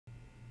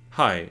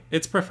Hi,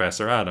 it's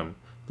Professor Adam.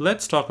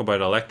 Let's talk about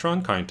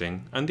electron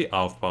counting and the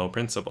Aufbau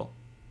principle.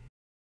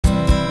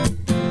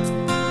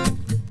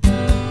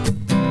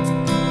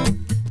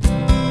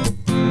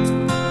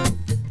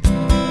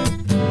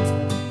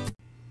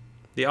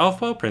 The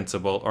Aufbau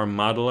principle, or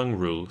Madelung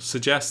rule,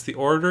 suggests the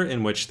order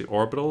in which the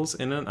orbitals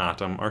in an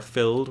atom are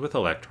filled with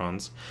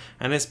electrons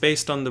and is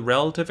based on the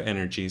relative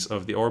energies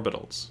of the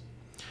orbitals.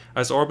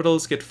 As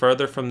orbitals get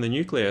further from the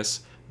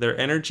nucleus, their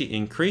energy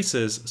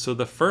increases, so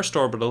the first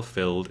orbital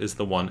filled is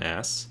the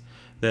 1s,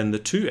 then the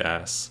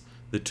 2s,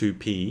 the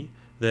 2p,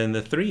 then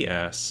the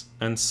 3s,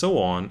 and so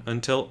on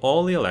until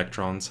all the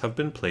electrons have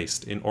been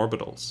placed in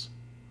orbitals.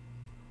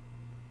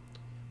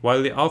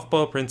 While the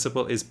Aufbau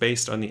principle is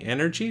based on the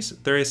energies,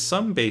 there is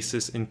some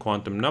basis in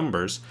quantum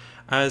numbers,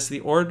 as the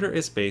order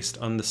is based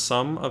on the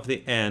sum of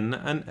the n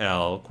and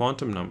l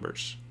quantum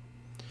numbers.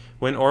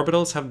 When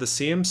orbitals have the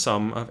same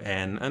sum of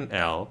n and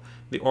l,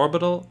 the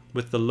orbital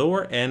with the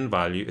lower n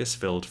value is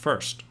filled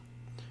first.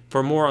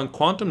 For more on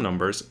quantum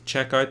numbers,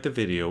 check out the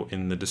video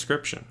in the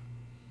description.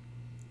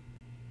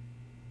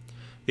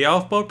 The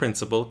Aufbau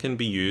principle can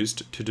be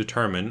used to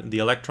determine the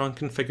electron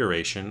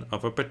configuration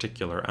of a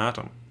particular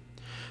atom.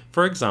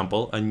 For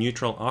example, a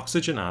neutral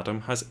oxygen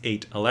atom has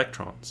 8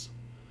 electrons.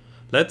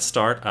 Let's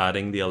start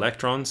adding the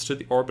electrons to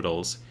the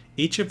orbitals,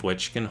 each of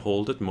which can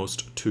hold at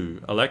most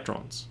 2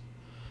 electrons.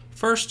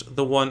 First,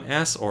 the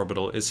 1s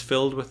orbital is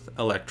filled with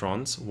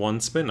electrons,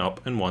 1 spin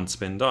up and 1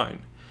 spin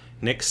down.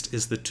 Next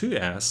is the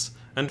 2s,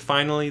 and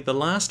finally the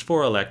last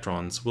 4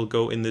 electrons will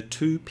go in the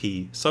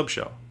 2p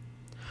subshell.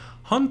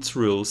 Hund's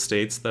rule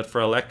states that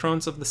for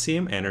electrons of the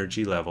same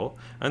energy level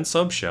and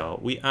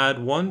subshell, we add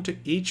 1 to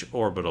each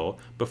orbital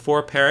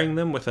before pairing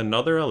them with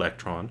another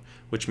electron,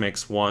 which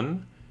makes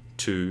 1,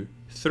 2,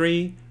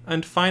 3,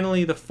 and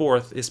finally the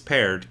fourth is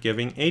paired,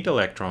 giving 8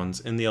 electrons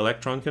in the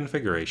electron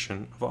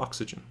configuration of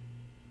oxygen.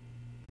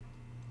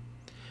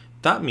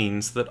 That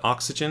means that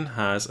oxygen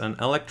has an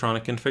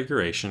electronic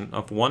configuration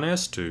of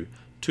 1s2,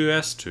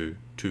 2s2,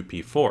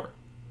 2p4.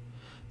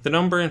 The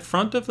number in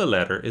front of the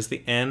letter is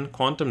the n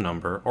quantum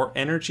number or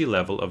energy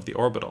level of the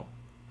orbital.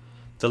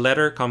 The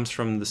letter comes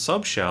from the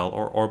subshell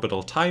or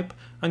orbital type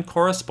and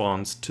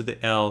corresponds to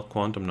the L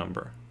quantum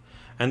number.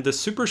 And the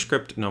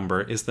superscript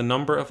number is the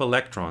number of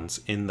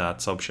electrons in that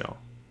subshell.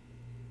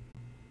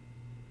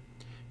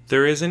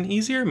 There is an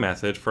easier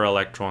method for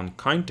electron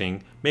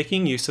counting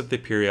making use of the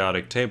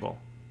periodic table.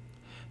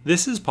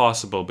 This is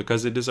possible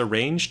because it is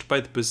arranged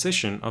by the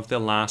position of the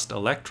last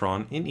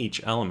electron in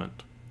each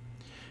element.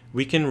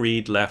 We can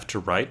read left to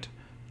right,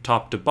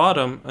 top to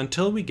bottom,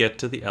 until we get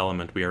to the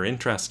element we are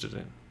interested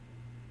in.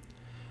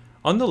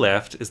 On the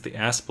left is the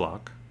S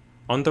block,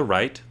 on the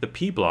right the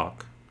P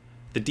block,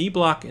 the D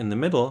block in the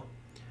middle,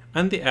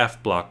 and the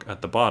F block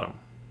at the bottom.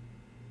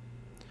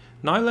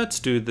 Now let's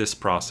do this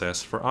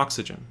process for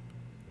oxygen.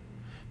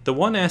 The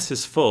 1s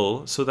is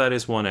full, so that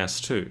is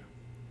 1s2.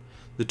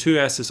 The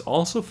 2s is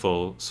also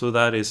full, so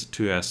that is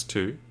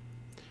 2s2.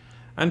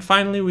 And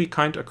finally we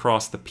count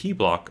across the P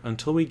block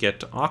until we get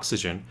to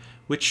oxygen,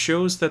 which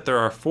shows that there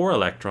are 4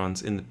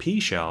 electrons in the P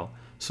shell,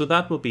 so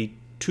that will be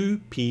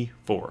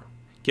 2p4,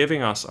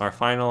 giving us our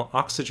final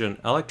oxygen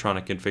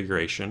electronic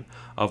configuration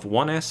of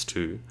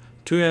 1s2,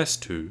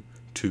 2s2,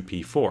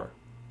 2p4.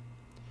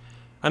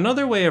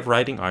 Another way of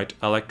writing out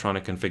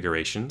electronic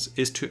configurations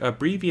is to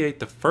abbreviate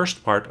the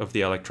first part of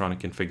the electronic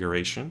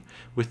configuration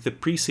with the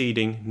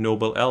preceding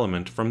noble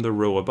element from the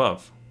row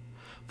above.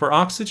 For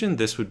oxygen,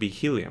 this would be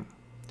helium.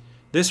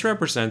 This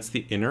represents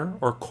the inner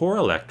or core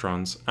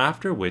electrons,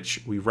 after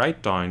which we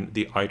write down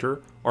the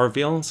outer or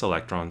valence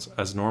electrons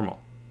as normal.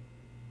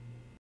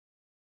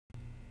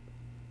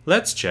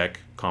 Let's check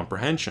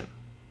comprehension.